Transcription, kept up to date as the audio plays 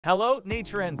Hello,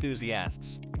 nature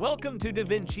enthusiasts! Welcome to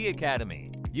DaVinci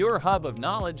Academy, your hub of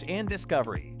knowledge and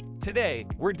discovery. Today,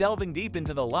 we're delving deep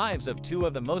into the lives of two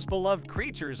of the most beloved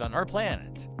creatures on our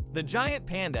planet, the giant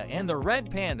panda and the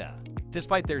red panda.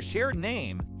 Despite their shared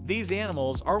name, these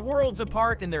animals are worlds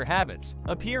apart in their habits,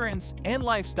 appearance, and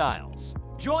lifestyles.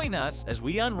 Join us as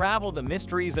we unravel the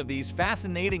mysteries of these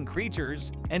fascinating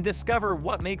creatures and discover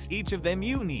what makes each of them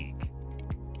unique.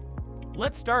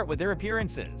 Let's start with their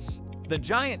appearances. The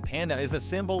giant panda is a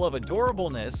symbol of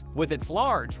adorableness with its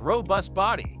large, robust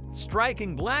body,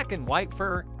 striking black and white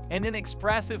fur, and an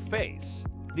expressive face.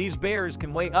 These bears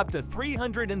can weigh up to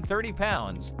 330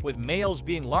 pounds, with males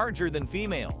being larger than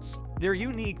females. Their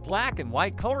unique black and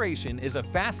white coloration is a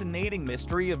fascinating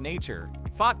mystery of nature,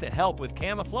 thought to help with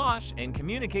camouflage and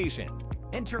communication.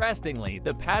 Interestingly,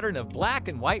 the pattern of black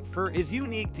and white fur is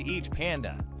unique to each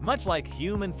panda, much like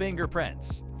human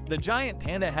fingerprints. The giant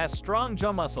panda has strong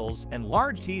jaw muscles and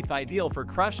large teeth ideal for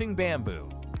crushing bamboo.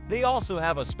 They also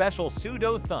have a special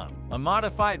pseudo thumb, a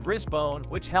modified wrist bone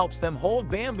which helps them hold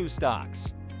bamboo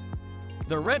stalks.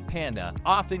 The red panda,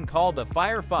 often called the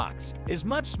fire fox, is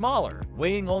much smaller,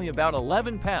 weighing only about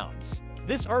 11 pounds.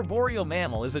 This arboreal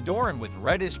mammal is adorned with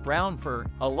reddish-brown fur,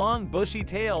 a long bushy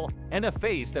tail, and a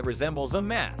face that resembles a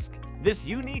mask. This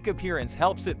unique appearance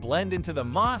helps it blend into the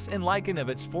moss and lichen of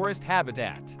its forest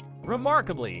habitat.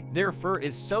 Remarkably, their fur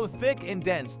is so thick and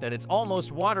dense that it's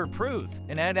almost waterproof,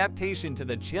 an adaptation to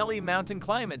the chilly mountain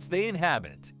climates they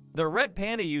inhabit. The red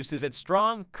panda uses its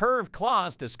strong, curved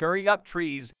claws to scurry up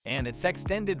trees, and its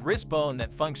extended wrist bone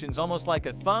that functions almost like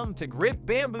a thumb to grip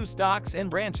bamboo stalks and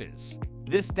branches.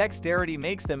 This dexterity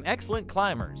makes them excellent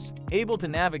climbers, able to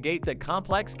navigate the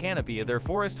complex canopy of their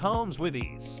forest homes with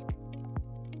ease.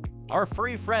 Our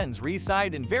furry friends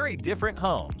reside in very different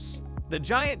homes. The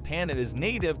giant panda is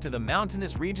native to the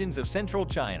mountainous regions of central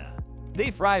China. They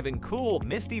thrive in cool,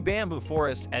 misty bamboo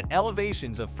forests at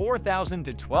elevations of 4,000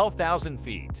 to 12,000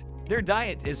 feet. Their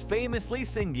diet is famously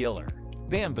singular: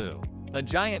 bamboo. A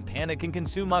giant panda can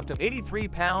consume up to 83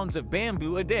 pounds of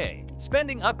bamboo a day,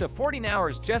 spending up to 14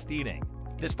 hours just eating.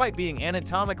 Despite being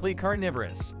anatomically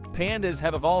carnivorous, pandas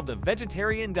have evolved a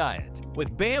vegetarian diet,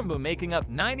 with bamboo making up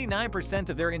 99%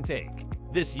 of their intake.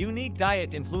 This unique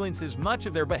diet influences much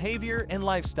of their behavior and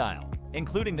lifestyle,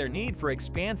 including their need for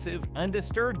expansive,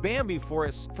 undisturbed bamboo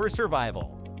forests for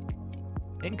survival.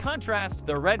 In contrast,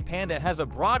 the red panda has a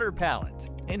broader palate.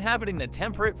 Inhabiting the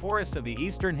temperate forests of the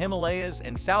eastern Himalayas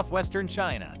and southwestern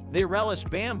China, they relish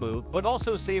bamboo but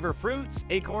also savor fruits,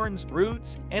 acorns,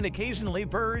 roots, and occasionally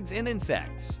birds and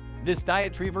insects. This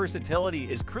dietary versatility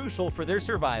is crucial for their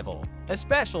survival,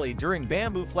 especially during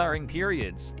bamboo flowering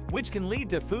periods, which can lead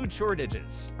to food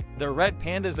shortages. The red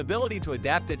panda's ability to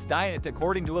adapt its diet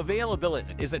according to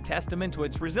availability is a testament to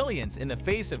its resilience in the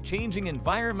face of changing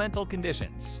environmental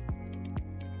conditions.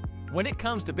 When it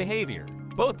comes to behavior,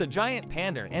 both the giant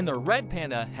panda and the red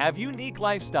panda have unique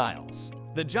lifestyles.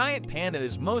 The giant panda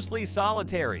is mostly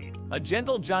solitary, a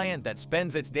gentle giant that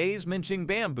spends its days munching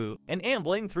bamboo and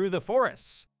ambling through the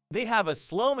forests. They have a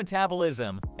slow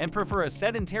metabolism and prefer a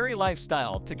sedentary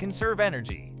lifestyle to conserve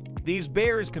energy. These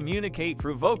bears communicate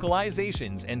through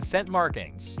vocalizations and scent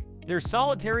markings. Their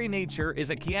solitary nature is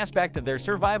a key aspect of their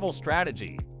survival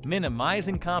strategy,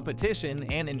 minimizing competition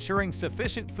and ensuring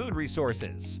sufficient food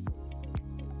resources.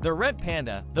 The red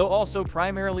panda, though also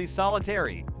primarily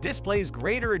solitary, displays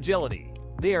greater agility.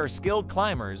 They are skilled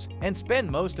climbers and spend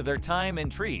most of their time in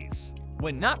trees.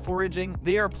 When not foraging,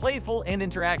 they are playful and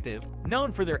interactive,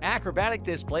 known for their acrobatic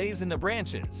displays in the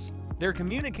branches. Their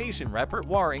communication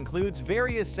repertoire includes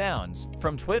various sounds,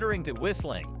 from twittering to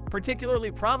whistling,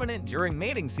 particularly prominent during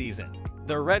mating season.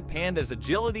 The red panda's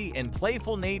agility and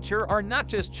playful nature are not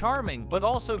just charming but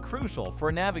also crucial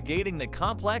for navigating the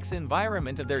complex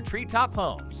environment of their treetop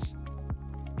homes.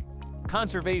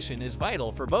 Conservation is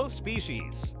vital for both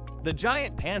species. The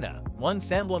giant panda,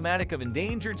 once emblematic of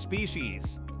endangered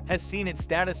species, has seen its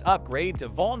status upgrade to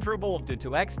vulnerable due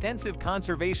to extensive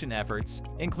conservation efforts,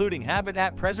 including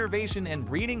habitat preservation and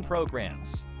breeding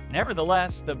programs.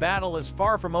 Nevertheless, the battle is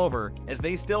far from over, as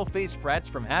they still face threats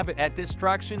from habitat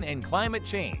destruction and climate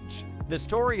change. The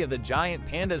story of the giant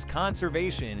panda's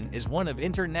conservation is one of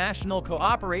international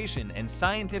cooperation and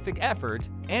scientific effort,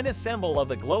 and a symbol of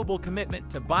the global commitment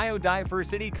to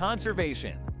biodiversity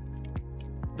conservation.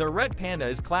 The red panda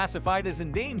is classified as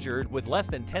endangered with less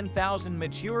than 10,000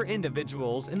 mature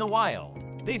individuals in the wild.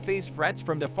 They face threats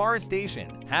from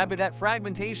deforestation, habitat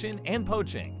fragmentation, and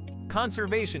poaching.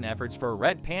 Conservation efforts for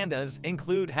red pandas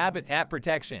include habitat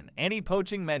protection,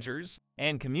 anti-poaching measures,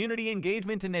 and community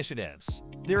engagement initiatives.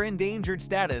 Their endangered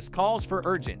status calls for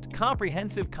urgent,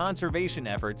 comprehensive conservation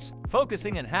efforts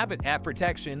focusing on habitat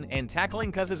protection and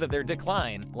tackling causes of their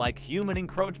decline, like human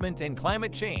encroachment and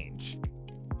climate change.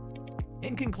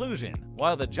 In conclusion,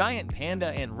 while the giant panda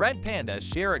and red panda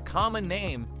share a common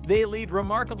name, they lead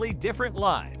remarkably different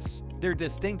lives. Their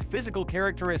distinct physical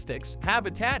characteristics,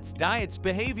 habitats, diets,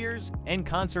 behaviors, and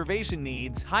conservation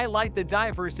needs highlight the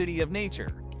diversity of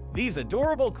nature. These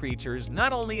adorable creatures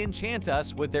not only enchant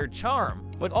us with their charm,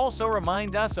 but also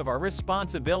remind us of our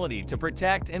responsibility to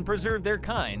protect and preserve their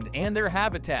kind and their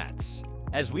habitats.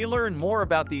 As we learn more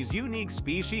about these unique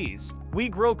species, we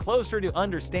grow closer to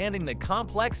understanding the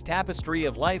complex tapestry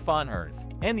of life on Earth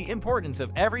and the importance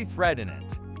of every thread in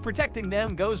it. Protecting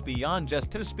them goes beyond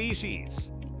just a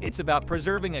species. It's about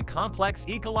preserving a complex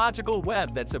ecological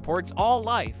web that supports all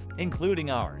life,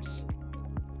 including ours.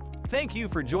 Thank you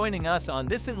for joining us on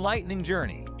this enlightening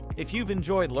journey. If you've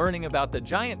enjoyed learning about the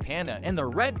giant panda and the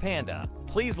red panda,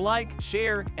 please like,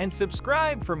 share, and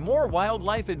subscribe for more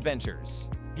wildlife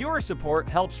adventures. Your support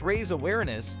helps raise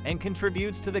awareness and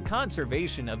contributes to the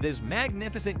conservation of these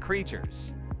magnificent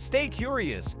creatures. Stay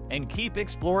curious and keep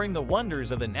exploring the wonders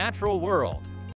of the natural world.